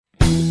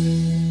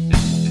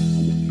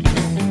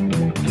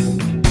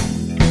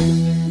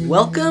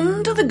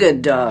Welcome to the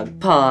Good Dog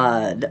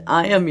Pod.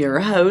 I am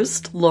your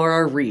host,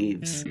 Laura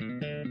Reeves.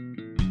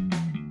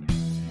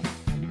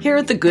 Here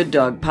at the Good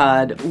Dog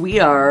Pod,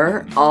 we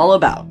are all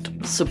about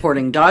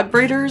supporting dog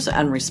breeders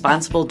and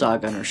responsible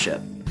dog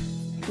ownership.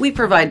 We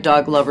provide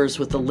dog lovers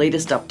with the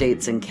latest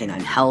updates in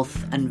canine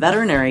health and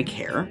veterinary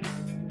care,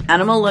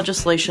 animal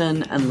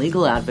legislation and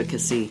legal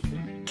advocacy,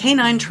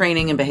 canine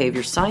training and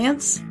behavior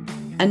science,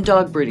 and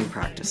dog breeding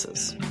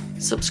practices.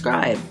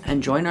 Subscribe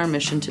and join our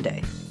mission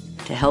today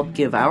to help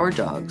give our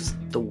dogs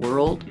the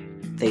world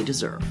they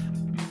deserve.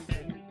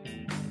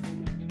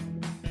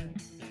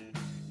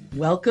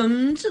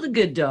 Welcome to the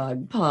Good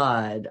Dog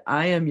Pod.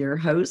 I am your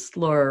host,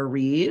 Laura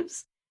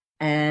Reeves,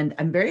 and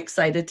I'm very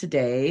excited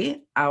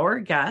today. Our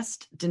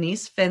guest,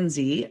 Denise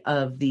Fenzi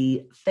of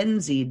the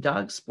Fenzi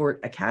Dog Sport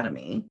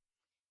Academy,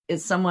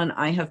 is someone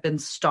I have been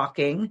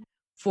stalking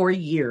for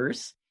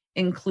years,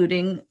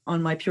 including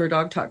on my Pure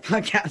Dog Talk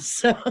podcast.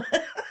 So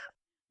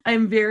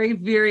I'm very,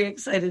 very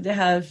excited to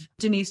have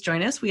Denise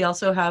join us. We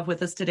also have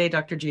with us today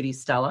Dr. Judy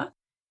Stella,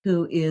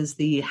 who is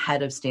the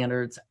head of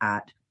standards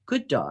at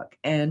Good Dog.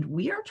 And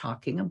we are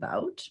talking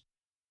about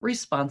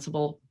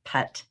responsible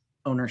pet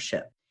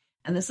ownership.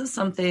 And this is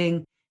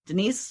something,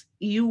 Denise,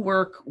 you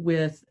work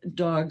with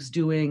dogs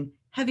doing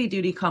heavy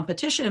duty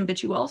competition,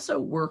 but you also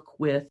work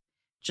with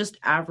just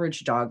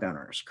average dog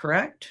owners,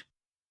 correct?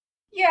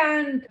 Yeah,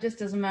 and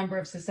just as a member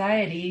of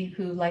society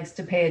who likes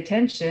to pay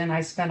attention,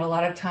 I spend a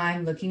lot of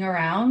time looking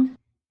around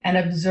and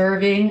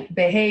observing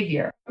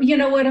behavior. You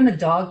know what? I'm a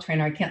dog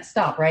trainer. I can't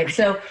stop, right?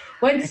 So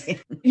once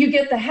you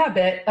get the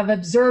habit of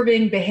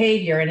observing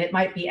behavior, and it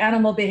might be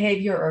animal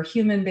behavior or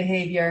human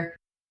behavior,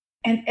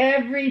 and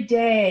every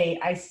day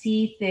I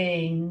see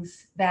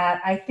things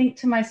that I think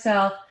to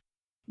myself,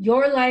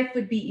 your life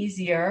would be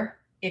easier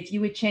if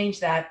you would change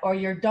that, or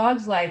your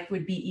dog's life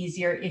would be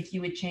easier if you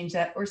would change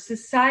that, or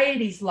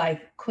society's life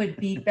could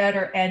be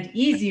better and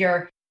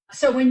easier.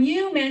 So when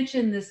you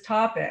mention this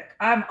topic,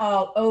 I'm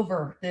all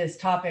over this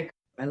topic.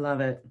 I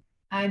love it.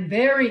 I'm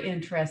very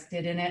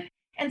interested in it.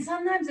 And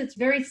sometimes it's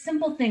very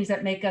simple things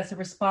that make us a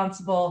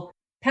responsible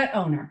pet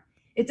owner.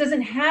 It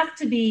doesn't have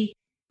to be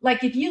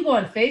like if you go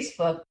on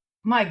Facebook,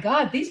 my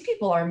God, these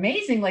people are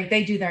amazing. Like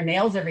they do their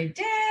nails every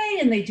day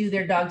and they do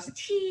their dog's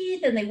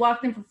teeth and they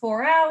walk them for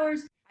 4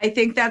 hours. I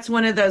think that's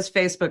one of those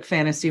Facebook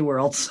fantasy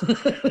worlds.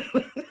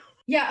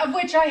 Yeah, of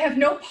which I have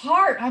no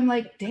part. I'm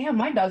like, damn,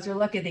 my dogs are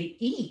lucky they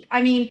eat.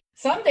 I mean,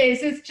 some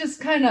days it's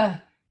just kind of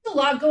a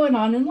lot going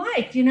on in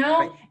life, you know?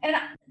 Right. And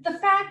the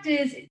fact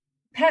is,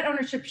 pet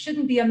ownership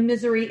shouldn't be a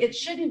misery. It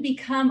shouldn't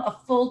become a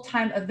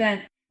full-time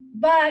event.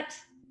 But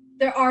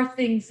there are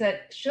things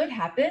that should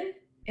happen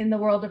in the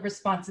world of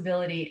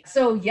responsibility.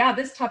 So yeah,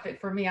 this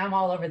topic for me, I'm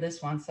all over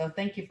this one. So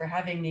thank you for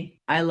having me.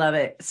 I love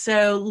it.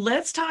 So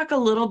let's talk a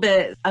little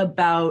bit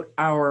about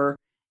our,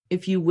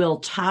 if you will,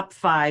 top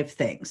 5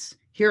 things.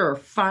 Here are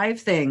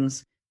 5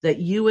 things that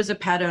you as a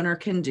pet owner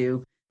can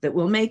do that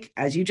will make,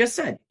 as you just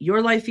said,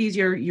 your life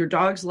easier, your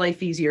dog's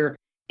life easier,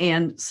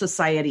 and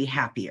society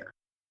happier.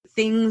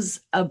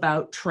 Things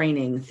about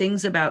training,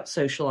 things about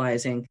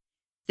socializing,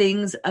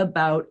 things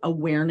about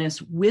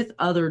awareness with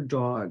other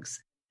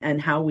dogs and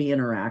how we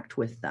interact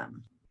with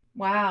them.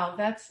 Wow,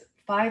 that's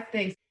 5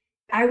 things.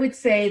 I would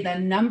say the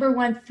number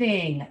one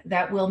thing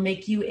that will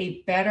make you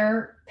a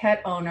better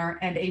pet owner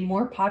and a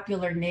more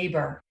popular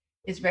neighbor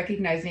is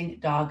recognizing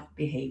dog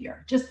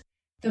behavior. Just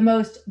the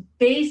most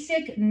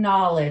basic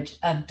knowledge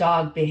of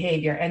dog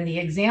behavior. And the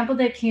example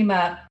that came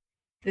up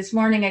this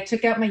morning, I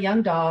took out my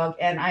young dog,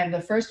 and I am the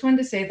first one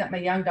to say that my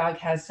young dog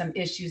has some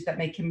issues that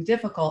make him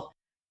difficult.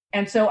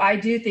 And so I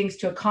do things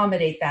to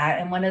accommodate that.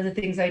 And one of the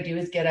things I do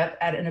is get up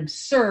at an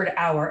absurd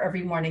hour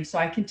every morning so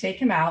I can take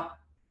him out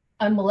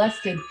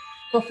unmolested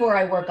before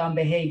I work on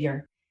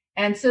behavior.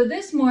 And so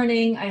this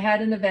morning I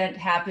had an event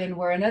happen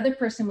where another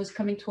person was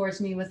coming towards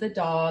me with a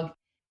dog.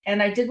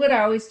 And I did what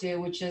I always do,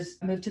 which is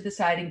move to the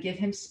side and give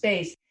him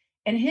space.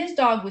 And his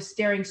dog was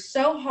staring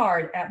so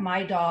hard at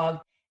my dog.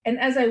 And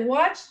as I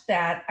watched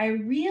that, I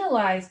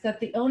realized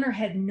that the owner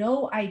had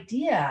no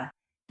idea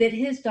that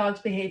his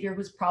dog's behavior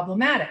was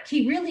problematic.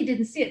 He really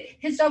didn't see it.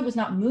 His dog was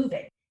not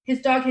moving.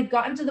 His dog had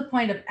gotten to the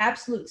point of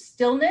absolute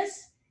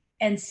stillness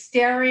and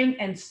staring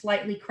and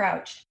slightly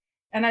crouched.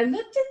 And I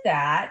looked at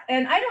that,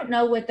 and I don't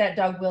know what that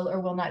dog will or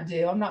will not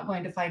do. I'm not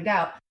going to find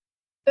out.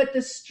 But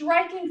the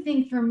striking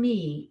thing for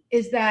me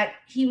is that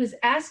he was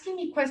asking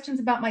me questions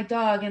about my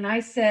dog, and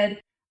I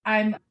said,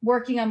 I'm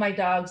working on my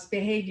dog's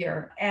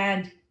behavior.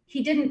 And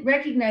he didn't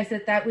recognize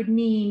that that would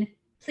mean,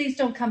 please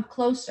don't come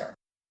closer,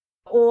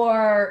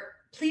 or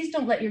please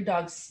don't let your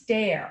dog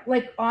stare.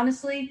 Like,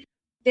 honestly,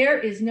 there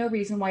is no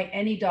reason why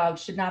any dog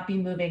should not be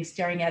moving,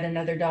 staring at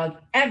another dog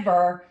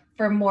ever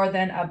for more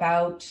than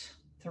about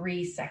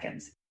 3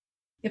 seconds.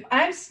 If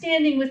I'm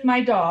standing with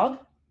my dog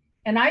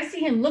and I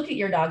see him look at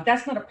your dog,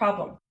 that's not a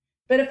problem.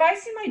 But if I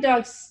see my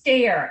dog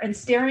stare, and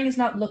staring is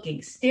not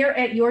looking, stare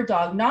at your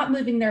dog, not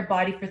moving their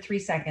body for 3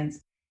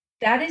 seconds,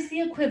 that is the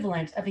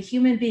equivalent of a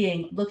human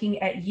being looking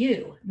at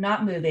you,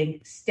 not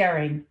moving,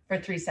 staring for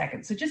 3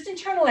 seconds. So just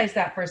internalize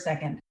that for a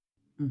second.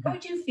 Mm-hmm. How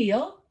would you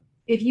feel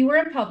if you were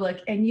in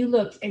public and you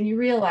looked and you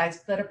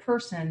realized that a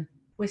person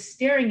was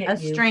staring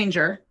at you,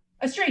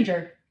 a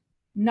stranger,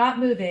 not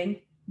moving,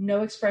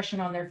 no expression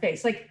on their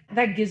face, like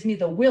that gives me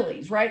the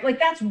willies, right? Like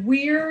that's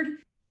weird,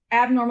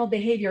 abnormal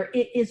behavior.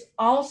 It is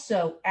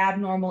also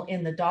abnormal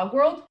in the dog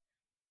world.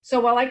 So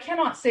while I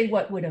cannot say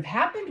what would have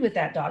happened with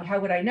that dog, how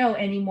would I know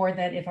any more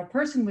than if a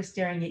person was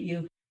staring at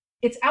you?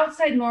 It's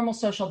outside normal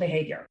social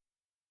behavior.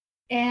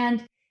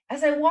 And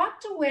as I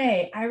walked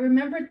away, I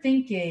remember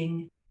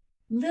thinking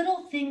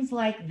little things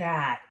like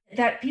that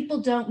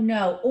people don't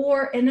know.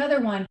 Or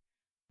another one,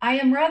 I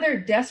am rather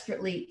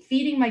desperately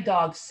feeding my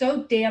dog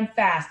so damn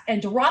fast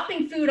and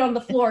dropping food on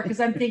the floor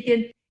because I'm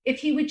thinking if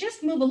he would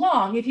just move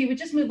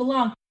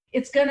along,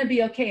 it's going to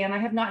be okay. And I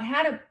have not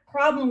had a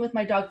problem with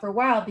my dog for a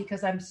while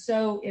because I'm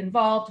so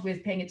involved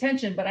with paying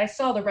attention, but I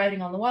saw the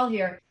writing on the wall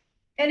here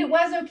and it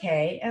was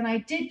okay. And I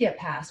did get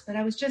past, but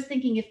I was just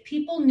thinking if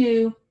people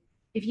knew,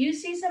 if you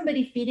see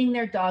somebody feeding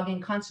their dog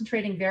and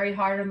concentrating very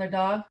hard on their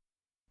dog,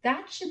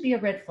 that should be a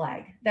red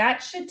flag.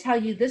 That should tell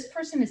you this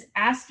person is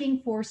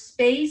asking for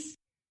space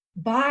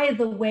by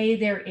the way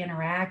they're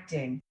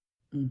interacting.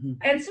 Mm-hmm.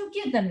 And so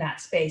give them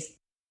that space.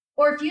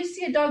 Or if you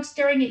see a dog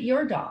staring at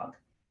your dog,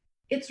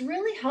 it's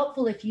really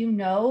helpful if you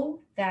know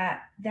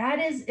that that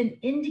is an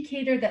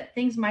indicator that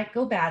things might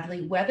go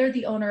badly, whether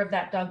the owner of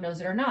that dog knows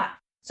it or not.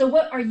 So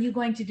what are you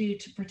going to do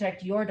to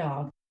protect your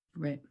dog?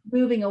 Right.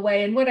 Moving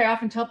away. And what I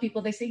often tell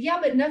people, they say, yeah,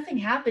 but nothing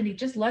happened. He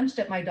just lunged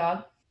at my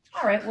dog.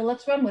 All right, well,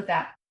 let's run with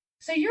that.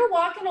 So you're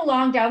walking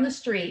along down the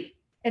street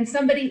and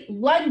somebody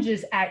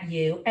lunges at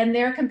you and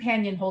their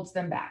companion holds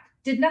them back.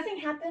 Did nothing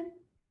happen?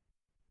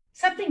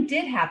 Something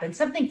did happen.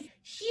 Something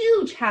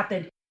huge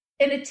happened.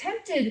 An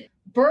attempted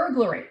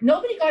burglary.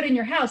 Nobody got in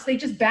your house. They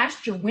just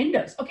bashed your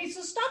windows. Okay,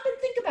 so stop and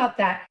think about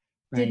that.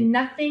 Right. Did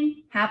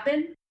nothing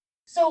happen?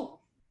 So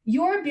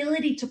your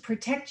ability to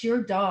protect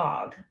your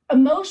dog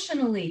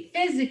emotionally,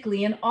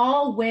 physically, in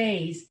all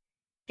ways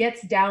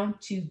gets down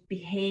to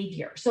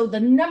behavior. So the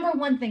number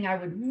one thing I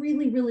would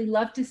really, really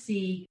love to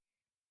see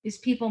is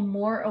people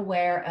more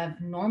aware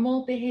of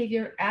normal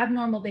behavior,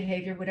 abnormal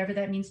behavior, whatever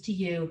that means to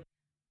you.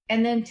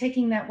 And then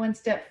taking that one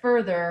step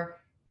further,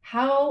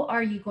 how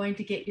are you going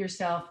to get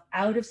yourself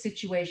out of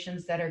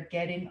situations that are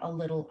getting a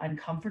little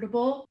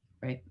uncomfortable,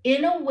 right,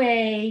 in a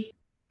way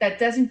that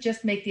doesn't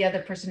just make the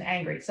other person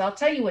angry? So I'll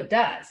tell you what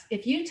does.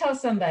 If you tell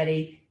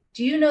somebody,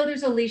 do you know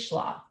there's a leash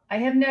law? I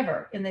have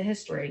never in the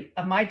history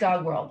of my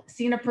dog world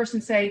seen a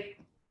person say,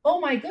 oh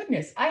my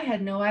goodness, I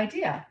had no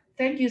idea.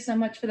 Thank you so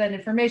much for that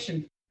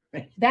information.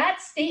 Right.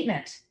 That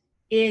statement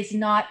is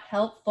not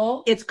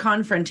helpful. It's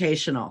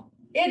confrontational.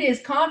 It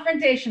is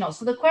confrontational.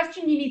 So the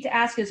question you need to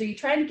ask is, are you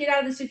trying to get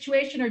out of the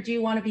situation or do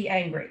you want to be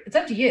angry? It's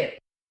up to you.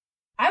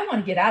 I want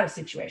to get out of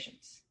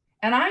situations.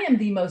 And I am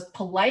the most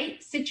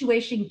polite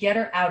situation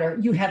getter outer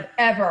you have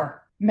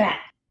ever met.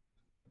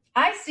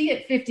 I see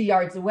it 50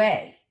 yards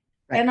away.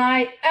 Right. And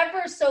I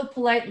ever so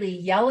politely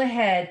yell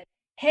ahead,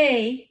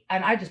 hey,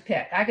 and I just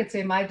pick. I could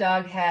say my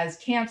dog has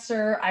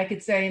cancer. I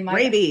could say my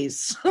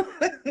rabies.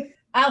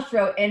 I'll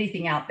throw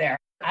anything out there.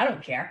 I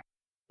don't care.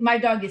 My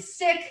dog is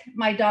sick.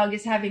 My dog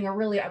is having a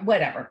really,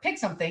 whatever, pick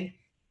something.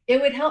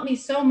 It would help me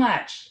so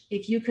much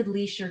if you could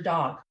leash your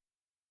dog.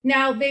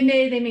 Now, they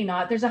may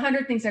not. There's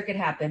 100 things that could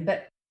happen.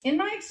 But in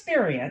my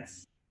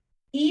experience,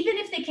 even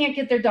if they can't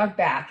get their dog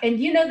back, and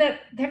you know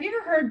that, have you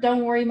ever heard,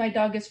 don't worry, my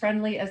dog is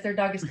friendly as their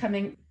dog is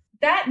coming?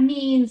 That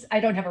means I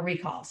don't have a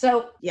recall.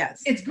 So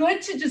yes, it's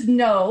good to just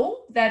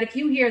know that if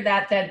you hear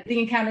that the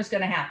encounter is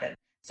going to happen.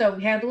 So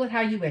handle it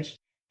how you wish.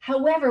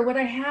 However, what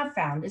I have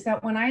found is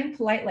that when I am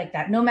polite like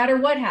that, no matter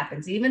what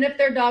happens, even if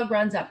their dog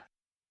runs up,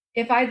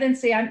 if I then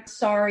say, I'm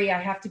sorry,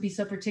 I have to be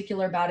so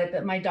particular about it,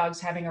 but my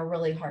dog's having a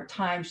really hard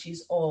time.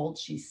 She's old,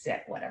 she's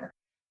sick, whatever.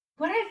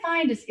 What I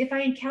find is if I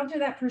encounter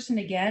that person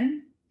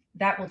again,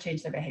 that will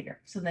change their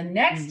behavior. So the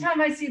next time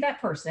I see that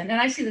person,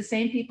 and I see the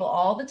same people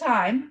all the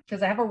time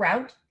because I have a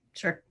route.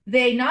 Sure.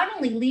 They not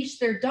only leash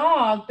their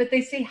dog, but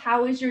they say,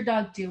 how is your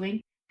dog doing?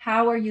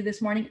 How are you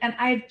this morning? And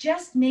I've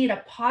just made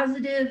a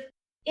positive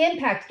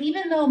impact,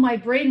 even though my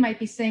brain might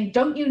be saying,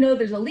 don't you know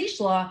there's a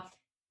leash law?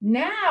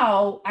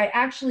 Now I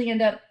actually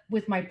end up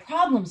with my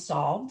problem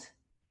solved,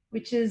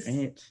 which is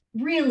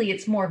really,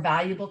 it's more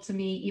valuable to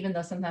me, even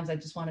though sometimes I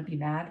just want to be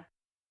mad.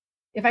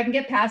 If I can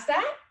get past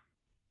that,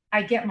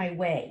 I get my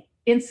way.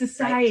 In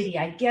society,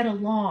 I get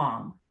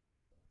along.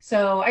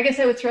 So I guess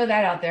I would throw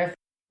that out there.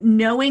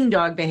 Knowing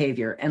dog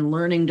behavior and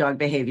learning dog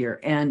behavior.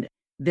 And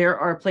there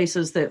are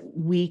places that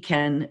we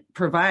can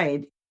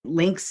provide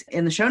links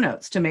in the show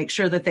notes to make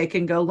sure that they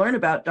can go learn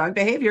about dog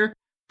behavior,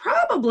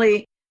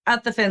 probably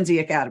at the Fenzi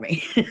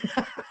Academy. Can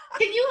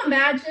you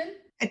imagine?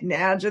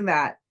 Imagine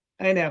that.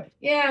 I know.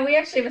 Yeah, we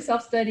actually have a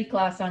self-study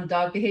class on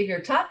dog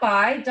behavior taught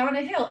by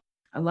Donna Hill.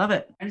 I love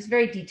it. And it's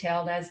very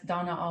detailed, as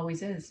Donna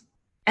always is.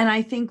 And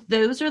I think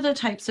those are the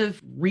types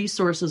of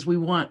resources we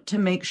want to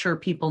make sure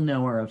people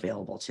know are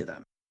available to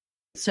them.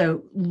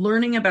 So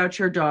learning about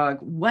your dog,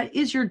 what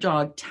is your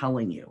dog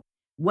telling you?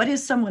 What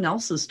is someone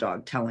else's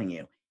dog telling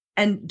you?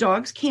 And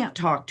dogs can't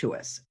talk to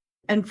us.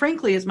 And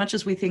frankly, as much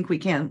as we think we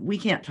can, we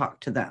can't talk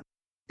to them.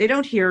 They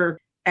don't hear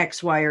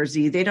X, Y, or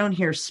Z. They don't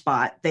hear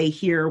spot. They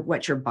hear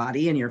what your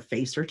body and your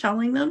face are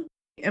telling them.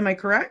 Am I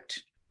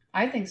correct?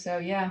 I think so,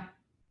 yeah.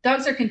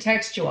 Dogs are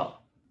contextual.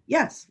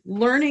 Yes.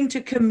 Learning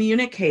to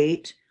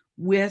communicate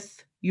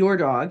with your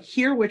dog,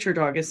 hear what your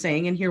dog is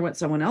saying, and hear what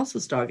someone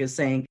else's dog is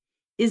saying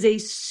is a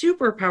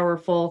super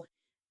powerful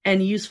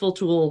and useful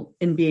tool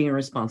in being a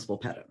responsible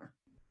pet owner.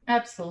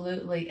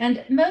 Absolutely.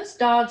 And most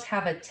dogs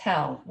have a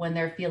tell when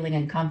they're feeling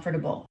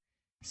uncomfortable.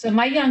 So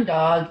my young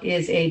dog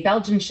is a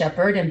Belgian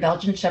Shepherd, and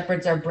Belgian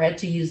Shepherds are bred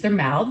to use their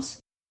mouths.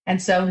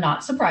 And so,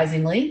 not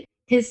surprisingly,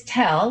 his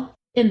tell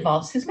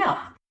involves his mouth.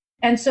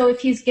 And so if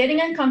he's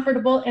getting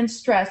uncomfortable and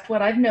stressed,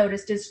 what I've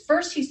noticed is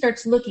first he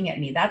starts looking at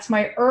me. That's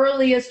my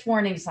earliest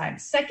warning sign.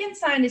 Second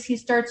sign is he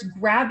starts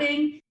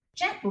grabbing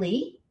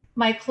gently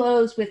my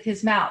clothes with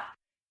his mouth.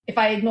 If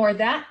I ignore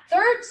that,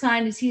 third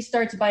sign is he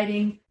starts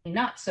biting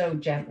not so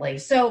gently.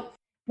 So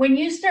when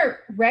you start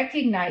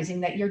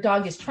recognizing that your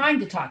dog is trying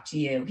to talk to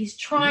you, he's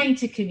trying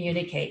to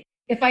communicate.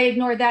 If I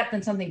ignore that,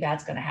 then something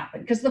bad's going to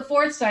happen. Because the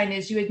fourth sign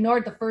is you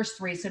ignored the first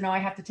three, so now I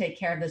have to take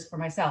care of this for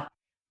myself.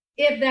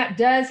 If that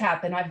does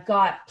happen, I've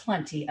got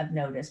plenty of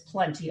notice,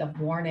 plenty of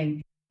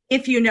warning.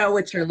 If you know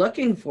what you're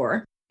looking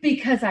for.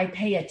 Because I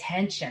pay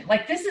attention.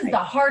 Like this is the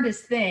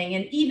hardest thing.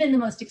 And even the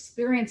most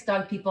experienced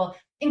dog people,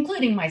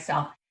 including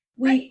myself,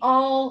 we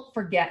all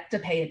forget to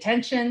pay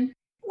attention.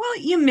 Well,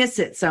 you miss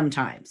it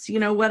sometimes,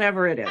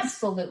 whatever it is.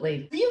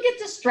 Absolutely. You get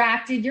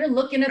distracted. You're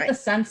looking at the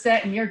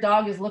sunset and your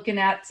dog is looking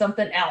at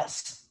something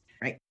else.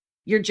 Right.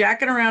 You're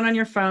jacking around on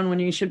your phone when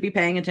you should be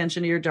paying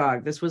attention to your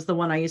dog. This was the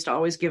one I used to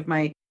always give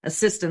my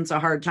assistants a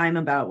hard time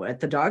about at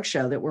the dog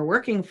show that were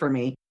working for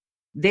me.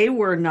 They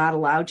were not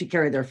allowed to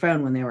carry their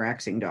phone when they were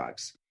Xing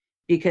dogs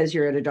because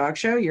you're at a dog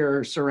show.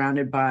 You're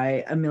surrounded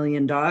by a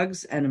million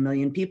dogs and a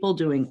million people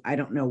doing I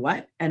don't know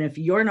what. And if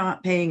you're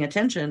not paying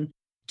attention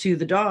to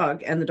the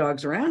dog and the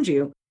dogs around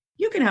you,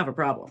 you can have a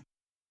problem.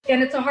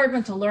 And it's a hard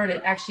one to learn.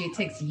 It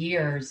takes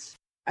years.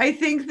 I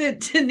think that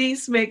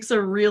Denise makes a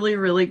really,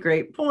 really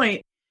great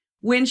point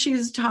when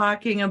she's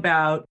talking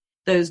about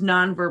those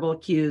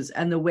nonverbal cues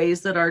and the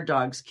ways that our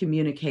dogs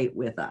communicate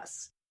with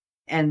us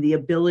and the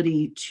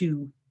ability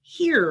to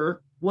hear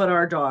what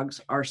our dogs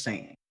are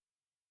saying.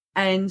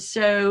 And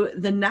so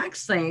the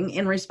next thing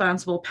in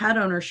responsible pet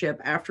ownership,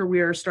 after we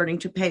are starting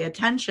to pay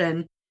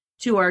attention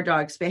to our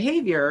dog's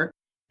behavior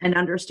and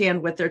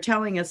understand what they're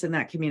telling us in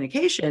that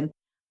communication,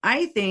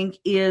 I think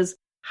is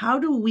how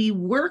do we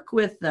work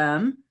with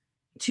them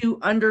to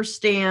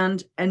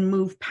understand and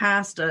move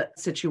past a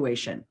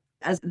situation?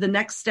 As the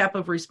next step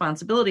of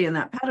responsibility in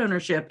that pet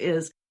ownership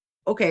is,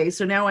 okay,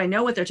 so now I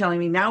know what they're telling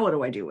me. Now what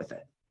do I do with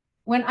it?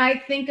 When I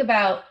think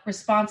about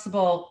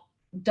responsible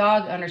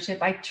dog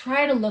ownership, I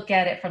try to look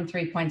at it from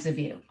 3 points of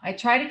view. I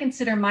try to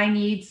consider my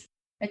needs,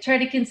 I try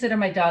to consider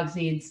my dog's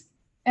needs,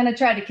 and I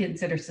try to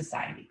consider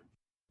society.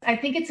 I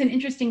think it's an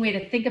interesting way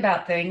to think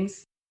about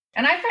things.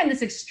 And I find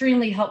this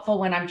extremely helpful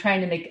when I'm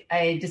trying to make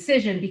a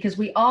decision because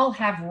we all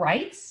have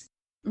rights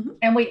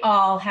and we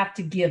all have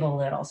to give a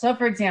little. So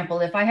for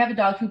example, if I have a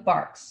dog who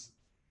barks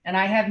and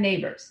I have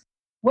neighbors,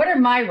 what are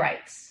my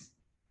rights?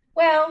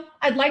 Well,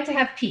 I'd like to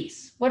have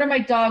peace. What are my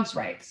dog's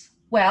rights?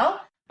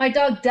 Well, my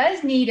dog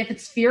does need, if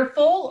it's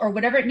fearful or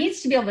whatever, it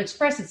needs to be able to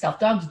express itself.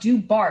 Dogs do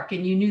bark,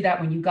 and you knew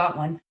that when you got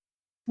one.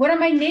 What are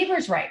my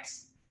neighbor's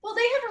rights? Well,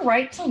 they have a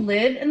right to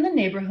live in the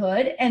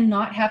neighborhood and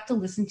not have to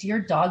listen to your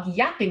dog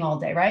yapping all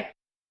day, right?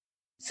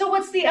 So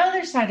what's the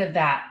other side of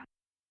that?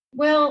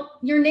 Well,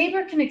 your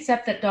neighbor can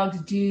accept that dogs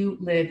do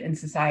live in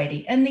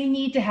society and they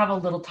need to have a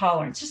little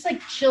tolerance. Just like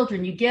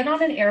children, you get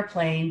on an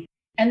airplane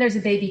and there's a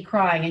baby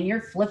crying and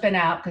you're flipping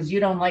out because you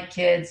don't like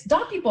kids.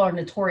 Dog people are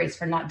notorious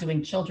for not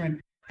doing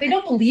children. They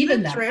don't believe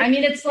in them. True? I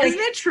mean, it's like... Isn't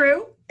it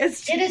true?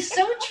 It is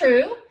so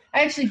true.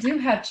 I actually do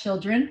have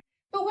children.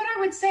 But what I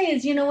would say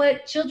is, you know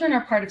what? Children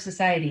are part of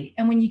society.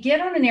 And when you get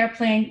on an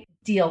airplane,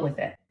 deal with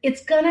it.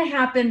 It's going to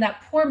happen.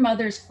 That poor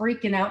mother's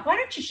freaking out. Why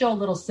don't you show a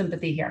little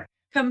sympathy here?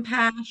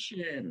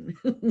 Compassion.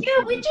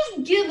 Yeah, we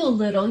just give a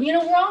little.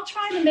 We're all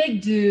trying to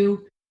make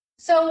do.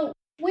 So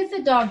with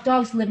the dog,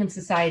 dogs live in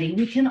society.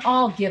 We can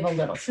all give a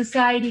little.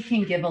 Society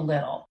can give a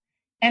little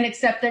and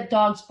accept that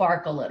dogs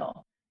bark a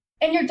little.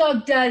 And your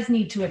dog does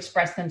need to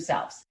express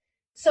themselves.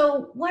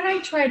 So what I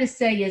try to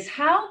say is,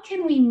 how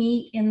can we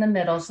meet in the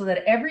middle so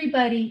that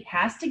everybody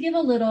has to give a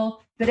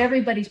little, but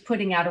everybody's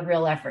putting out a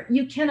real effort?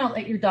 You cannot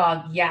let your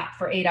dog yap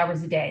for 8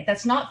 hours a day.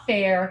 That's not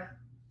fair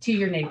to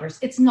your neighbors.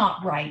 It's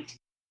not right.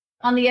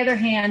 On the other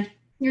hand,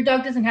 your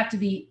dog doesn't have to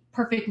be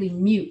perfectly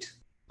mute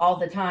all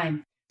the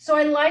time. So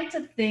I like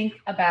to think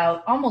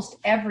about almost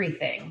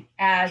everything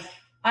as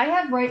I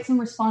have rights and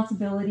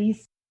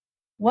responsibilities.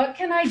 What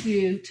can I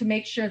do to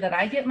make sure that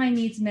I get my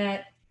needs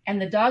met and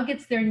the dog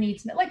gets their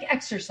needs met? Like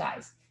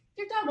exercise.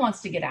 Your dog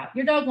wants to get out.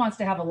 Your dog wants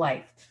to have a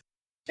life.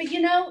 But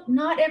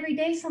not every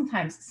day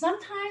sometimes.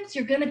 Sometimes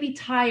you're going to be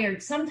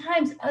tired.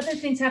 Sometimes other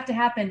things have to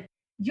happen.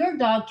 Your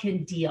dog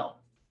can deal.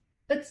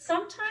 But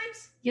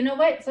sometimes, you know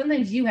what?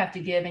 Sometimes you have to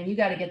give and you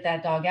got to get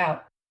that dog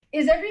out.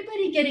 Is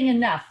everybody getting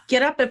enough?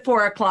 Get up at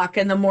 4 o'clock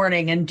in the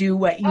morning and do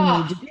what you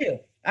need to do.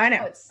 I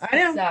know. Oh, I it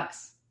know.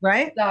 sucks.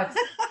 Right? It sucks.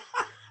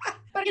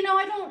 But,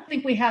 I don't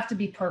think we have to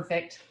be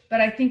perfect,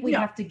 but I think we No.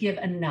 have to give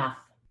enough.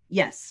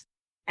 Yes.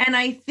 And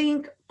I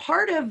think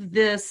part of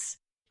this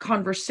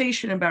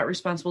conversation about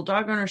responsible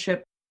dog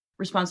ownership,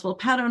 responsible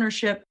pet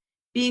ownership,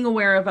 being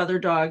aware of other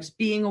dogs,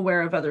 being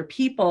aware of other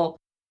people,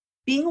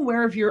 being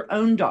aware of your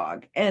own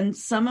dog and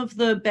some of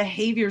the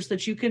behaviors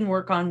that you can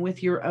work on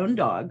with your own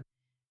dog.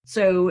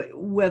 So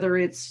whether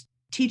it's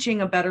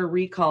teaching a better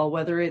recall,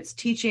 whether it's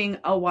teaching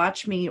a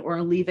watch me or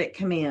a leave it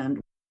command,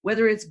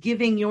 whether it's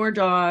giving your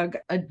dog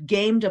a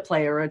game to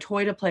play or a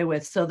toy to play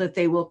with so that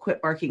they will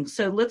quit barking.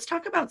 So let's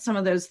talk about some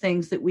of those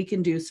things that we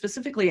can do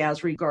specifically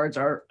as regards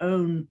our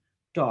own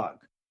dog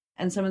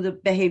and some of the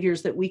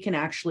behaviors that we can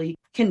actually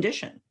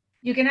condition.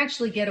 You can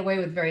actually get away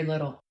with very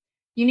little.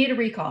 You need a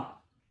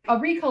recall. A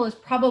recall is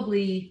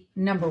probably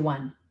number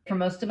one for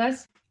most of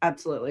us.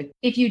 Absolutely.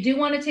 If you do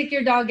want to take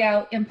your dog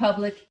out in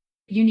public,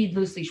 you need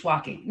loose leash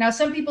walking. Now,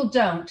 some people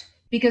don't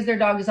because their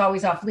dog is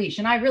always off leash.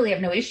 And I really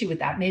have no issue with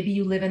that. Maybe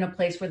you live in a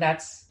place where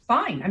that's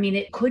fine. I mean,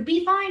 it could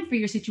be fine for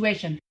your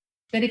situation.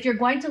 But if you're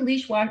going to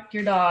leash walk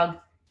your dog,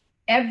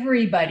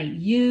 everybody,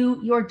 you,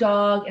 your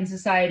dog, and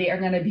society are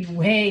going to be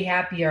way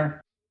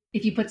happier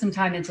if you put some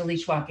time into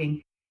leash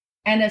walking.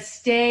 And a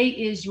stay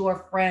is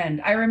your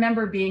friend. I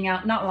remember being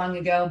out not long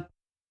ago,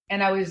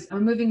 and I was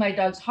removing my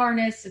dog's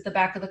harness at the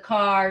back of the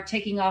car,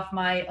 taking off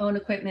my own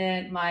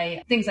equipment,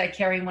 my things I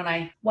carry when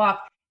I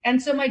walk. And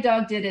so my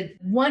dog did a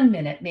 1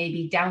 minute,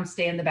 maybe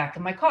downstay in the back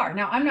of my car.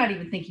 Now, I'm not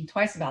even thinking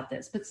twice about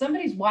this, but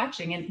somebody's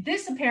watching. And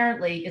this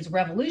apparently is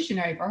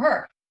revolutionary for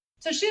her.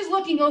 So she's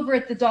looking over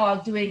at the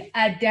dog doing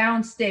a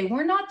downstay.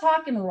 We're not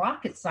talking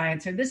rocket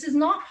science here. This is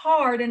not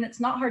hard and it's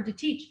not hard to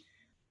teach.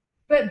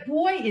 But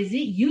boy, is it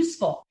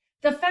useful.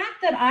 The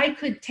fact that I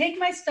could take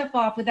my stuff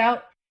off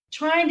without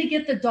trying to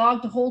get the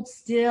dog to hold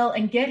still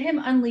and get him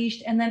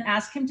unleashed and then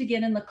ask him to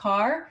get in the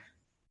car,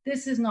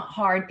 this is not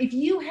hard. If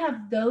you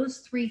have those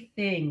three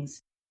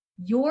things,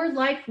 your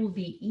life will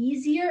be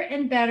easier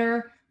and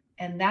better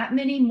and that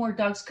many more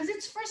dogs, because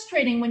it's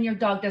frustrating when your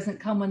dog doesn't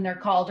come when they're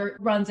called or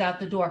runs out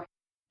the door.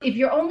 If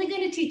you're only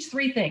going to teach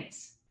three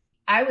things,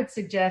 I would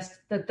suggest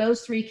that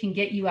those three can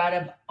get you out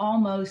of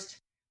almost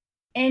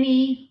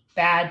any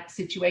bad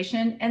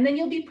situation, and then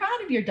you'll be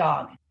proud of your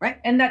dog. Right.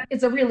 And that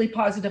is a really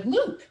positive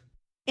loop.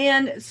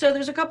 And so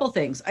there's a couple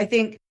things. I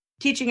think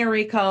teaching a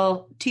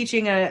recall,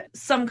 teaching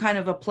some kind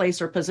of a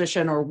place or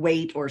position or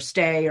wait or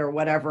stay or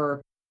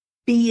whatever,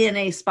 be in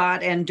a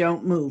spot and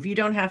don't move. You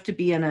don't have to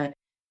be in a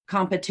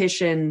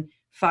competition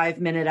 5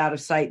 minute out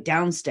of sight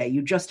downstay.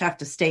 You just have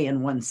to stay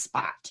in one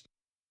spot.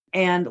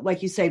 And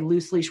like you say,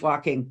 loose leash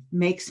walking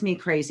makes me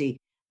crazy.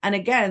 And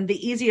again,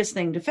 the easiest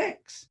thing to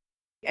fix.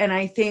 And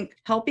I think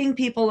helping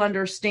people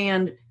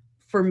understand,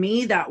 for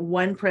me, that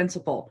one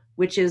principle,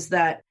 which is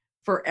that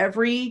for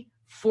every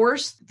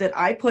force that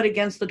I put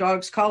against the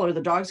dog's collar,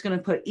 the dog's going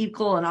to put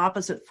equal and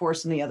opposite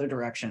force in the other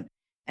direction.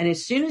 And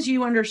as soon as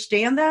you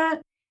understand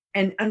that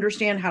and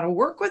understand how to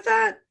work with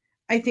that,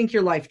 I think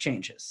your life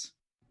changes.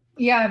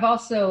 Yeah, I've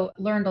also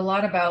learned a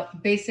lot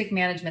about basic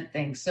management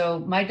things. So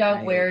my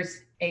dog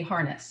wears a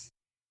harness.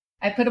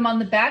 I put him on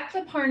the back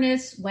clip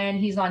harness when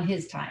he's on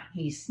his time.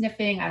 He's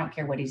sniffing. I don't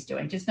care what he's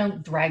doing. Just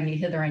don't drag me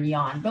hither and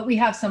yon. But we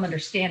have some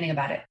understanding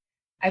about it.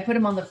 I put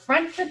him on the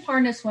front clip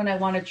harness when I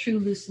want a true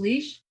loose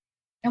leash.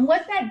 And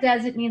what that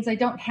does, it means I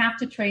don't have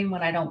to train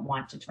when I don't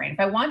want to train. If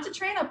I want to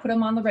train, I'll put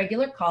him on the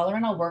regular collar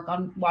and I'll work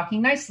on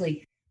walking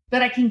nicely.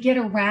 But I can get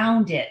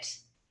around it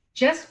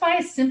just by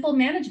a simple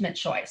management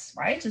choice,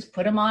 right? Just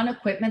put him on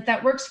equipment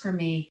that works for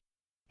me.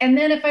 And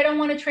then if I don't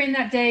want to train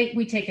that day,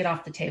 we take it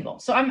off the table.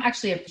 So I'm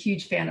actually a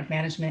huge fan of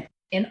management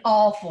in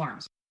all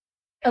forms.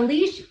 A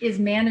leash is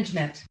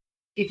management.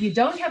 If you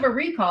don't have a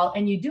recall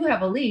and you do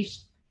have a leash,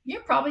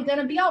 you're probably going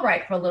to be all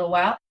right for a little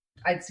while.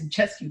 I'd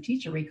suggest you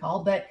teach a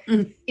recall, but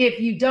if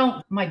you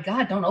don't, my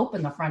God, don't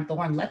open the front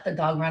door and let the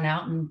dog run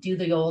out and do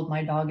the old,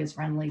 my dog is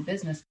friendly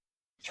business.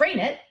 Train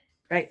it.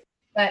 Right.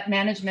 But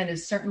management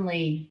is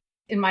certainly,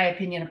 in my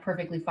opinion, a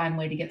perfectly fine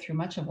way to get through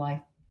much of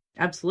life.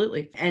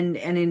 Absolutely. And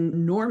an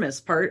enormous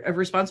part of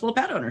responsible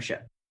pet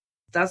ownership.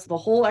 That's the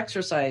whole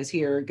exercise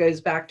here. It goes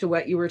back to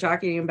what you were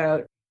talking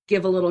about,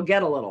 give a little,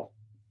 get a little.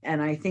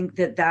 And I think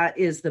that that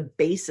is the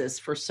basis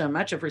for so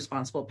much of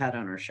responsible pet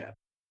ownership.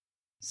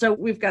 So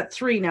we've got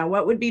 3 now.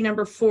 What would be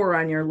number 4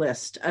 on your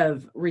list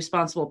of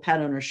responsible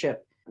pet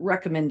ownership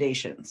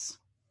recommendations?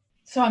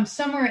 So I'm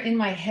somewhere in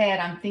my head,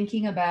 I'm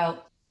thinking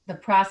about the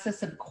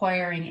process of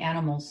acquiring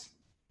animals.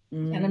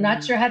 And I'm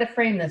not sure how to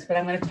frame this, but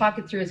I'm going to talk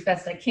it through as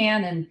best I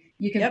can, and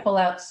you can pull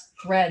out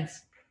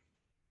threads.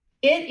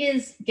 It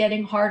is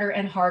getting harder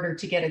and harder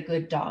to get a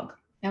good dog.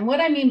 And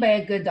what I mean by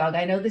a good dog,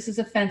 I know this is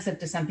offensive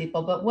to some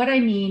people, but what I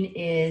mean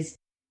is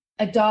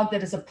a dog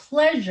that is a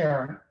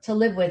pleasure to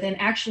live with and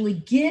actually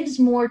gives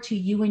more to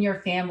you and your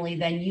family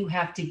than you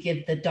have to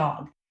give the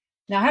dog.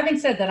 Now, having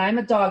said that, I'm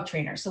a dog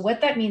trainer. So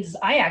what that means is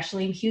I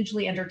actually am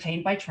hugely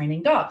entertained by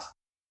training dogs.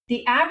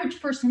 The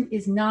average person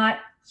is not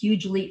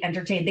hugely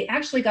entertained. They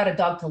actually got a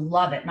dog to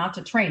love it, not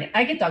to train it.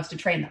 I get dogs to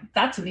train them.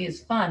 That to me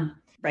is fun.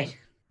 Right.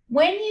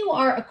 When you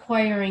are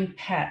acquiring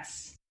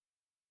pets,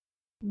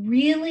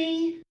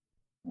 really,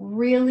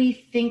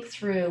 really think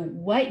through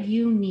what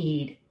you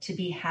need to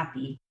be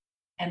happy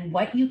and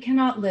what you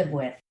cannot live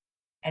with,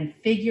 and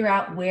figure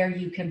out where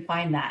you can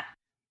find that.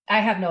 I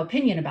have no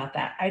opinion about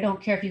that. I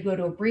don't care if you go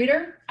to a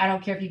breeder. I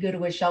don't care if you go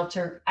to a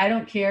shelter. I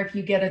don't care if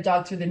you get a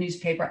dog through the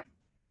newspaper.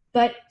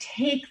 But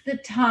take the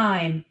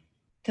time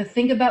to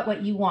think about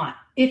what you want.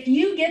 If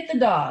you get the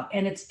dog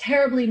and it's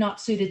terribly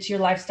not suited to your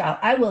lifestyle,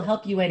 I will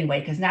help you anyway,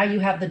 because now you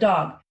have the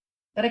dog.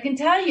 But I can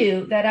tell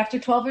you that after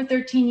 12 or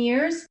 13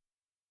 years,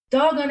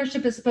 dog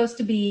ownership is supposed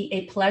to be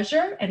a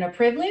pleasure and a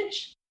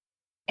privilege.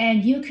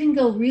 And you can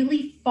go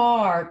really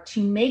far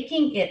to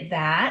making it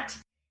that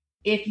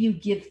if you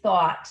give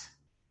thought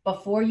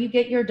before you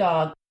get your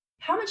dog.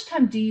 How much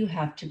time do you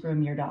have to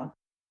groom your dog?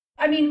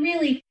 I mean,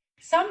 really,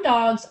 some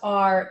dogs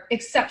are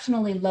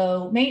exceptionally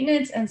low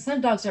maintenance and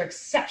some dogs are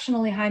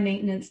exceptionally high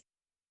maintenance.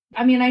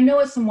 I mean, I know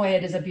a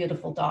Samoyed is a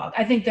beautiful dog.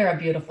 I think they're a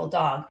beautiful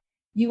dog.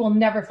 You will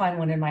never find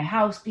one in my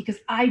house because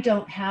I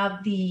don't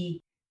have the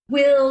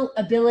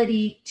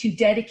ability to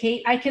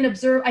dedicate. I can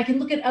observe, I can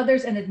look at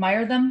others and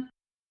admire them.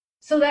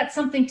 So that's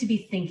something to be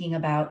thinking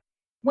about.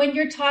 When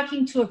you're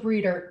talking to a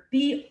breeder,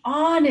 be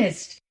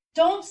honest.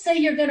 Don't say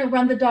you're going to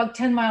run the dog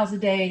 10 miles a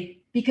day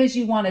because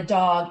you want a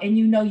dog and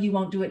you know you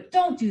won't do it.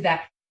 Don't do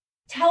that.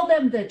 Tell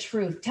them the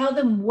truth. Tell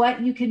them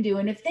what you can do.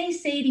 And if they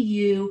say to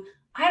you,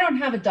 I don't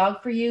have a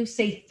dog for you,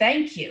 say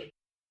thank you.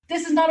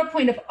 This is not a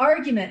point of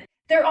argument.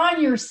 They're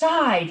on your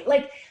side.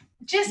 Like,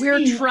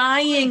 we're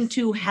trying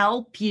to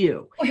help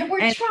you.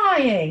 We're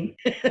trying.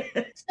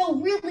 So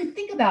really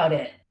think about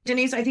it.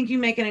 Denise, I think you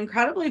make an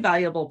incredibly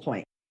valuable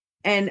point.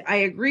 And I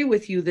agree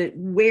with you that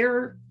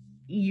where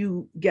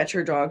you get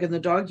your dog and the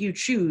dog you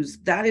choose,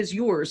 that is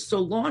yours, so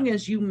long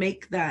as you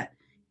make that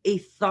a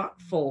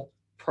thoughtful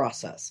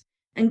process.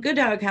 And Good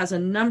Dog has a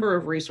number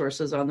of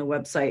resources on the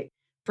website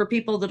for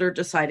people that are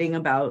deciding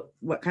about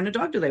what kind of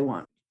dog do they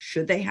want.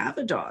 Should they have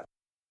a dog?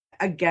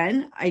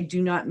 Again, I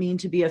do not mean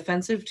to be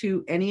offensive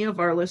to any of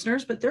our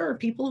listeners, but there are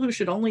people who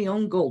should only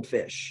own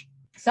goldfish.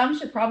 Some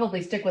should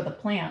probably stick with a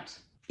plant.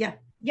 Yeah.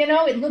 You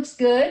know, it looks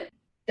good,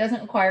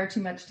 doesn't require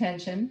too much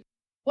attention.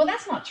 Well,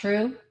 that's not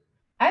true.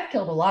 I've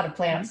killed a lot of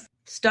plants.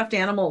 Stuffed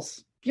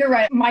animals. You're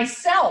right.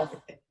 Myself.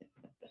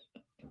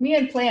 Me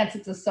and plants,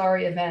 it's a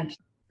sorry event.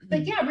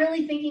 But yeah,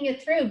 really thinking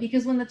it through,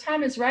 because when the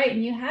time is right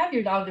and you have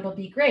your dog, it'll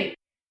be great.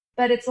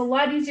 But it's a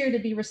lot easier to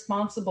be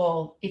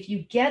responsible if you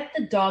get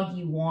the dog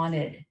you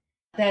wanted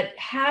that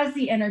has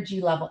the energy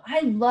level.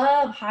 I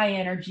love high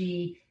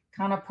energy,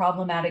 kind of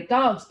problematic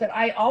dogs, but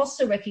I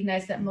also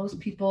recognize that most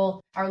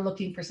people are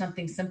looking for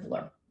something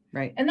simpler.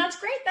 Right. And that's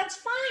great. That's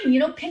fine. You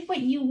know, pick what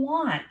you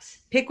want.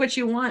 Pick what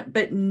you want,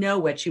 but know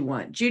what you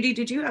want. Judy,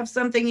 did you have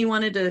something you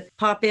wanted to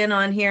pop in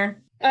on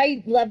here?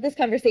 I love this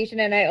conversation,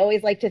 and I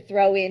always like to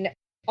throw in,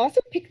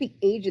 also pick the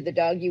age of the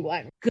dog you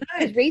want. Good.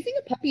 Because raising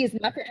a puppy is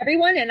not for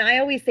everyone. And I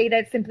always say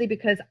that simply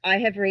because I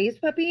have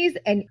raised puppies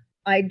and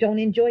I don't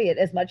enjoy it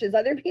as much as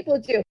other people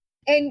do.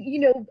 And, you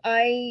know,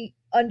 I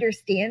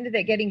understand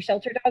that getting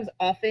shelter dogs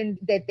often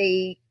that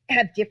they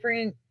have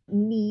different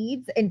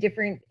needs and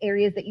different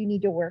areas that you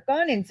need to work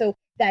on. And so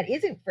that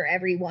isn't for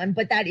everyone,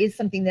 but that is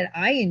something that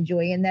I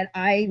enjoy and that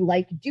I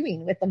like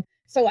doing with them.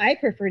 So I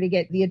prefer to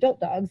get the adult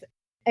dogs.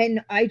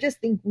 And I just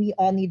think we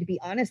all need to be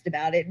honest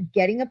about it.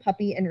 Getting a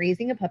puppy and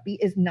raising a puppy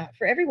is not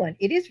for everyone.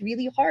 It is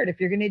really hard if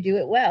you're going to do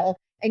it well.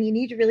 And you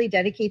need to really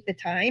dedicate the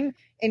time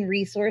and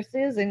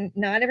resources. And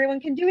not everyone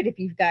can do it if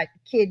you've got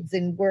kids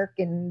and work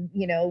and,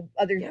 you know,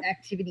 other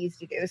activities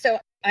to do. So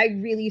I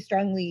really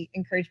strongly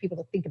encourage people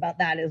to think about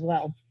that as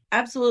well.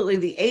 Absolutely.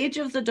 The age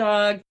of the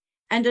dog.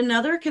 And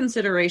another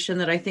consideration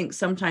that I think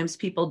sometimes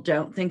people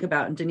don't think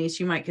about, and Denise,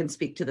 you might can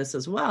speak to this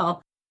as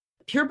well,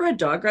 purebred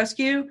dog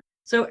rescue.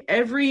 So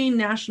every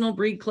national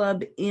breed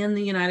club in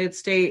the United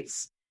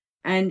States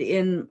and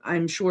in,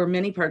 I'm sure,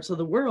 many parts of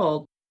the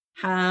world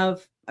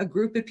have a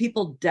group of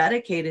people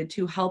dedicated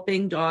to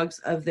helping dogs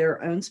of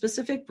their own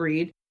specific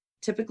breed.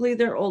 Typically,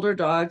 they're older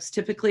dogs.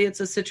 Typically, it's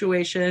a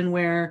situation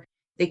where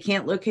they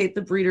can't locate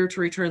the breeder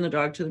to return the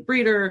dog to the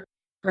breeder.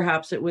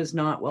 Perhaps it was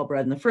not well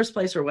bred in the first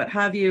place or what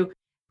have you.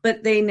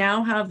 But they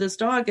now have this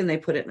dog and they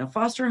put it in a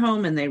foster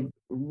home and they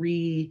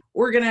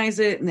reorganize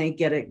it and they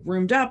get it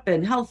groomed up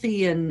and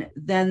healthy. And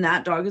then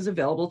that dog is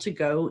available to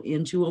go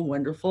into a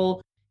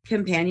wonderful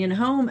companion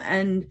home.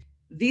 And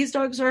these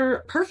dogs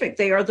are perfect.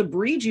 They are the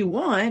breed you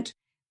want,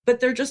 but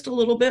they're just a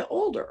little bit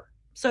older.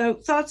 So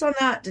thoughts on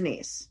that,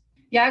 Denise?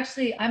 Yeah,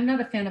 actually, I'm not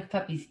a fan of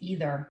puppies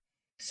either.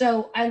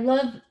 So I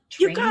love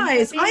training You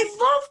guys, puppies. I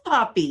love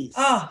puppies.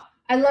 Oh,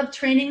 I love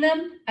training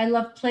them. I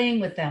love playing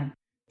with them.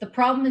 The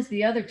problem is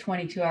the other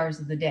 22 hours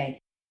of the day.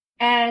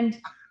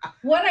 And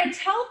what I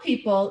tell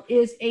people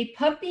is a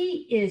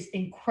puppy is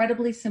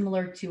incredibly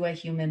similar to a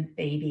human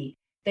baby.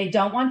 They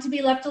don't want to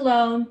be left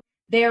alone.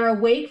 They're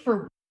awake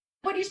for,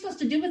 what are you supposed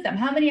to do with them?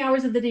 How many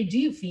hours of the day do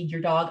you feed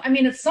your dog? I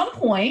mean, at some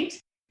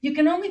point, you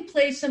can only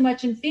play so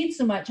much and feed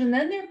so much. And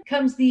then there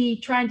comes the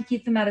trying to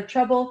keep them out of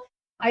trouble.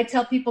 I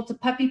tell people to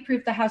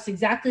puppy-proof the house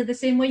exactly the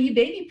same way you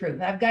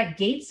baby-proof. I've got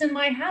gates in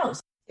my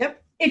house.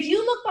 Yep. If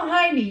you look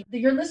behind me,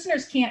 your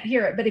listeners can't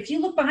hear it, but if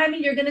you look behind me,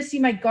 you're going to see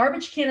my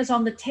garbage can is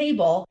on the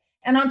table.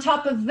 And on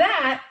top of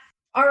that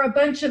are a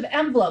bunch of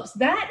envelopes.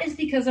 That is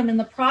because I'm in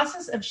the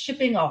process of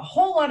shipping a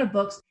whole lot of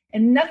books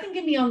and nothing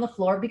can be on the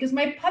floor because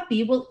my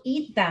puppy will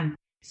eat them.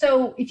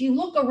 So if you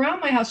look around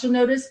my house, you'll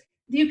notice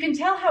you can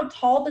tell how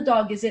tall the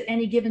dog is at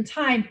any given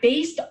time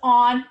based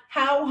on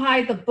how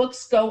high the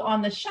books go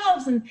on the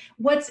shelves and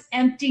what's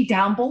empty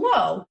down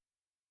below.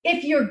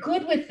 If you're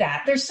good with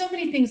that, there's so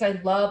many things I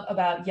love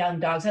about young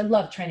dogs. I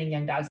love training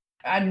young dogs.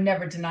 I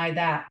never deny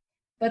that.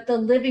 But the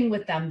living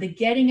with them, the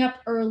getting up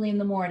early in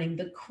the morning,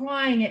 the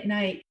crying at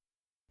night,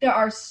 there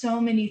are so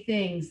many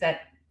things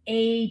that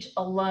age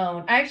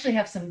alone. I actually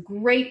have some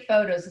great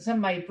photos. Some of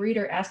my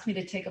breeder asked me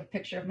to take a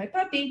picture of my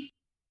puppy.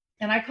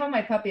 And I call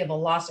my puppy a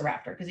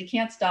velociraptor because he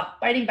can't stop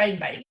biting.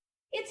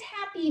 It's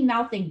happy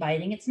mouthing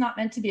biting. It's not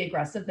meant to be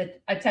aggressive,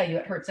 but I tell you,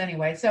 it hurts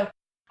anyway. So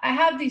I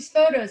have these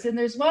photos, and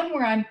there's one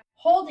where I'm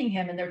holding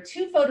him, and there are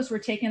two photos were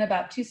taken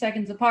about 2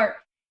 seconds apart.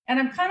 And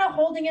I'm kind of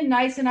holding him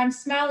nice, and I'm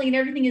smiling, and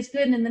everything is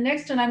good. And in the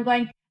next one, I'm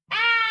going,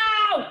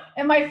 ow!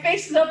 And my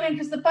face is open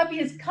because the puppy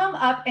has come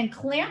up and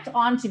clamped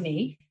onto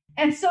me.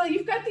 And so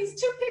you've got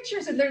these two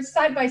pictures, and they're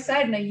side by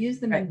side, and I use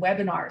them in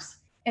webinars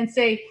and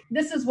say,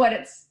 this is what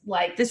it's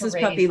like. This is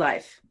puppy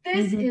life.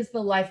 This is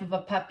the life of a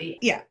puppy.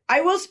 Yeah. I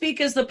will speak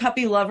as the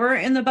puppy lover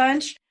in the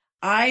bunch.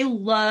 I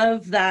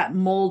love that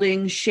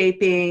molding,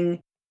 shaping.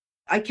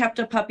 I kept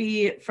a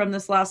puppy from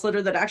this last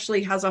litter that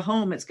actually has a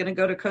home. It's going to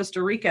go to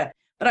Costa Rica,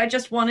 but I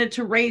just wanted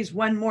to raise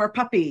one more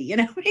puppy,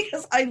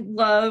 because I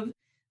love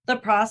the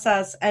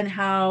process and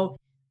how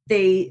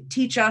they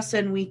teach us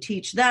and we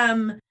teach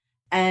them.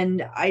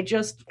 And I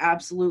just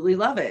absolutely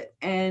love it.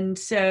 And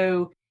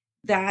so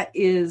that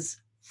is,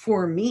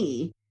 for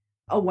me,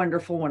 a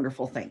wonderful,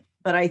 wonderful thing.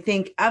 But I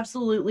think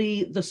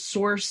absolutely the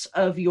source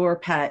of your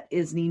pet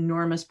is an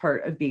enormous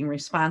part of being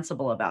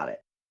responsible about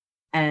it.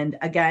 And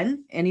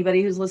again,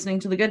 anybody who's listening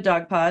to the Good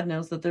Dog Pod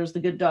knows that there's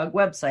the Good Dog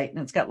website, and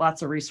it's got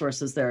lots of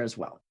resources there as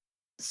well.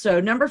 So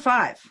number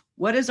 5,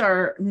 what is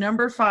our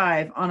number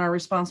 5 on our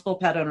responsible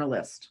pet owner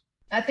list?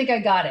 I think I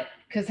got it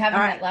because having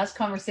that last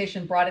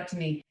conversation brought it to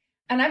me.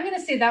 And I'm going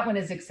to say that one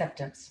is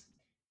acceptance,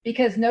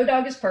 because no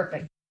dog is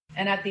perfect.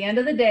 And at the end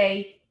of the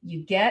day,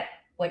 you get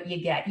what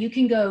you get. You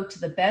can go to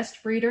the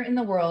best breeder in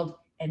the world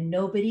and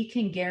nobody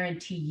can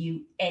guarantee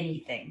you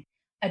anything.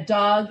 A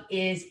dog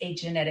is a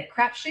genetic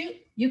crapshoot.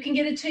 You can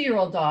get a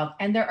 2-year-old dog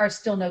and there are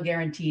still no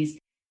guarantees.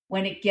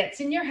 When it gets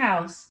in your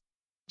house,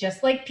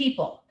 just like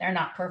people, they're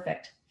not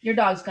perfect. Your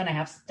dog's going to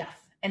have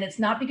stuff. And it's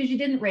not because you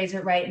didn't raise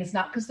it right. And it's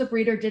not because the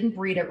breeder didn't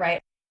breed it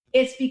right.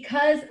 It's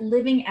because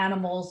living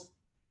animals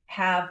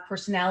have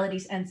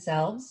personalities and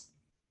selves.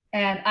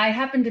 And I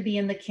happen to be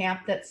in the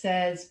camp that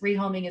says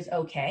rehoming is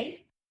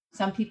okay.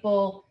 Some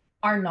people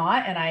are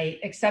not, and I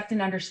accept and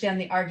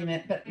understand the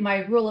argument. But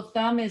my rule of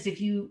thumb is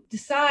if you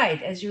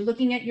decide as you're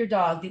looking at your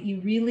dog that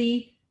you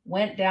really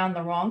went down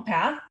the wrong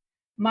path,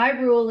 my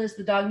rule is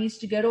the dog needs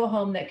to go to a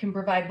home that can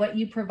provide what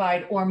you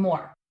provide or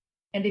more.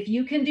 And if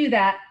you can do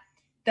that,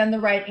 then the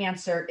right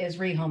answer is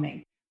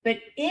rehoming. But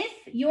if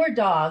your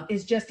dog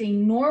is just a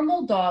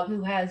normal dog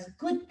who has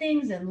good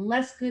things and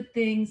less good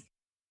things,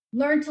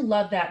 learn to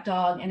love that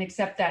dog and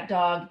accept that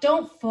dog.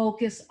 Don't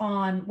focus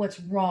on what's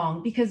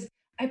wrong, because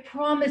I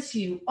promise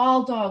you,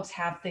 all dogs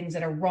have things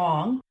that are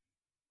wrong.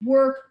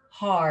 Work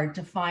hard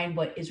to find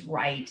what is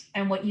right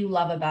and what you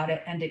love about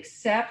it, and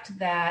accept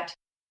that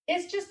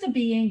it's just a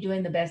being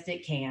doing the best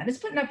it can. It's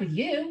putting up with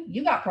you.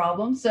 You got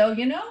problems. So,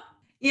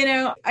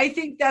 I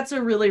think that's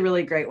a really,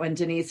 really great one,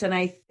 Denise. And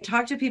I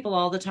talk to people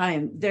all the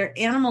time. They're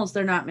animals.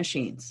 They're not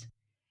machines.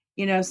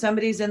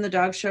 Somebody's in the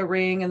dog show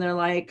ring and they're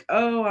like,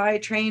 oh, I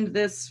trained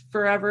this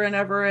forever and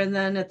ever. And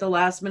then at the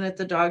last minute,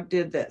 the dog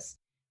did this.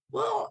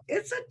 Well,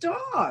 it's a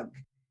dog.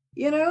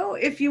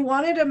 If you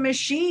wanted a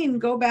machine,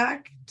 go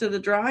back to the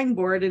drawing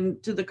board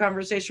and to the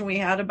conversation we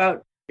had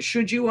about,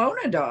 should you own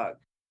a dog?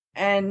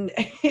 And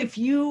if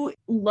you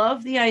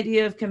love the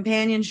idea of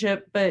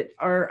companionship, but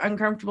are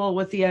uncomfortable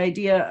with the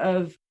idea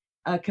of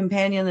a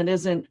companion that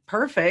isn't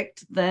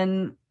perfect,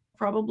 then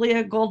probably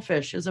a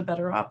goldfish is a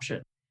better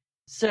option.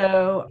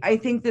 So I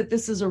think that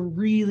this is a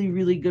really,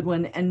 really good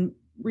one, and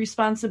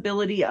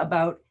responsibility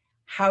about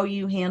how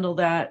you handle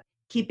that,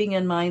 keeping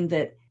in mind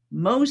that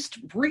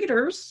most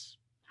breeders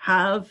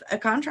have a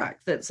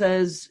contract that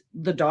says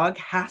the dog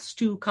has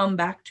to come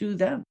back to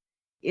them.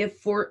 If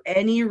for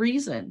any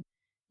reason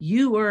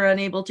you are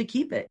unable to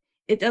keep it,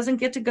 it doesn't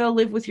get to go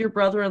live with your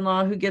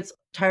brother-in-law who gets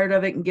tired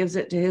of it and gives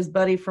it to his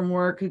buddy from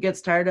work who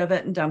gets tired of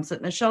it and dumps it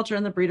in a shelter,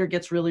 and the breeder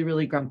gets really,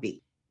 really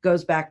grumpy.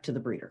 Goes back to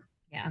the breeder.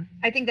 Yeah,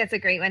 I think that's a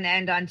great one to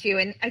end on too.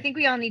 And I think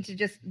we all need to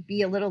just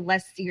be a little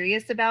less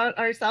serious about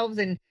ourselves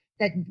and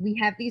that we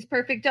have these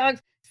perfect dogs.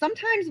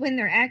 Sometimes when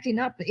they're acting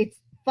up, it's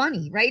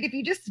funny, right? If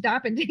you just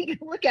stop and take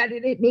a look at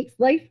it, it makes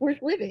life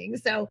worth living.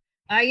 So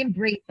I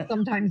embrace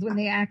sometimes when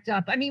they act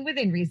up. I mean,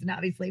 within reason,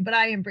 obviously, but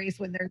I embrace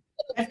when they're...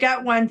 I've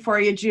got one for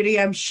you, Judy.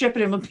 I'm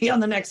shipping him. He'll be on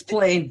the next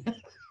plane.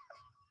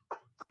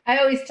 I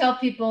always tell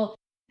people,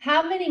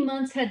 how many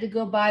months had to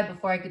go by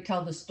before I could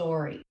tell the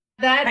story?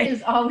 That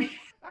is always,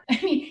 I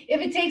mean,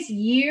 if it takes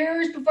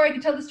years before I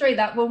can tell the story,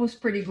 that one was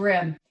pretty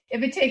grim.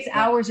 If it takes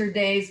hours or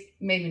days,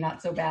 maybe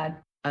not so bad.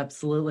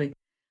 Absolutely.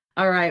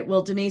 All right.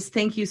 Well, Denise,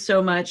 thank you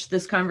so much.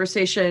 This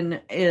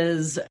conversation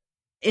is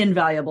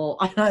invaluable.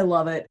 I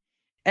love it.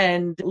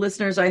 And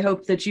listeners, I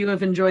hope that you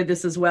have enjoyed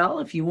this as well.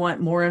 If you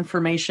want more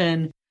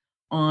information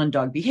on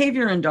dog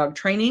behavior and dog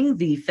training,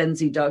 the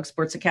Fenzi Dog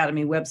Sports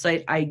Academy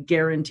website, I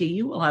guarantee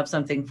you will have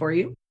something for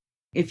you.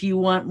 If you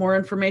want more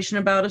information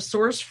about a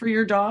source for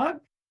your dog,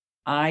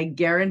 I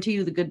guarantee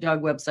you the Good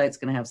Dog website is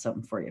going to have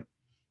something for you.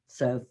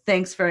 So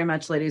thanks very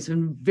much, ladies,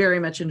 and very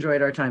much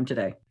enjoyed our time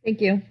today. Thank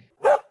you.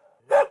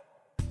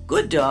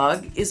 Good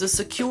Dog is a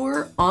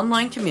secure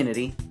online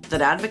community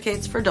that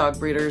advocates for dog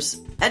breeders,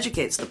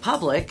 educates the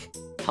public,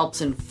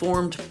 helps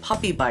informed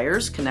puppy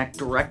buyers connect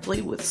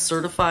directly with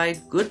certified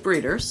good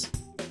breeders,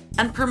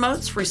 and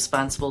promotes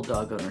responsible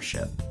dog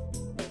ownership.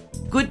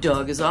 Good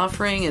Dog is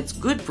offering its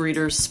good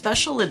breeders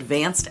special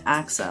advanced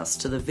access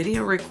to the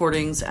video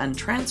recordings and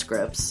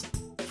transcripts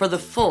for the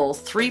full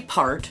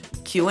 3-part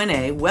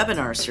Q&A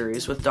webinar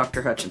series with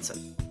Dr.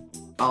 Hutchinson.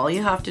 All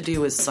you have to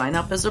do is sign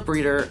up as a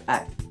breeder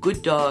at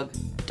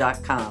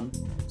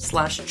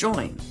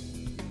gooddog.com/join.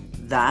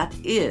 That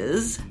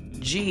is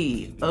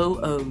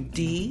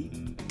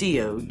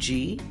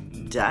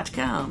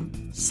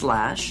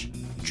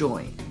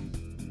GOODDOG.com/join.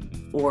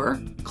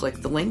 Or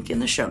click the link in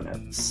the show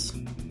notes.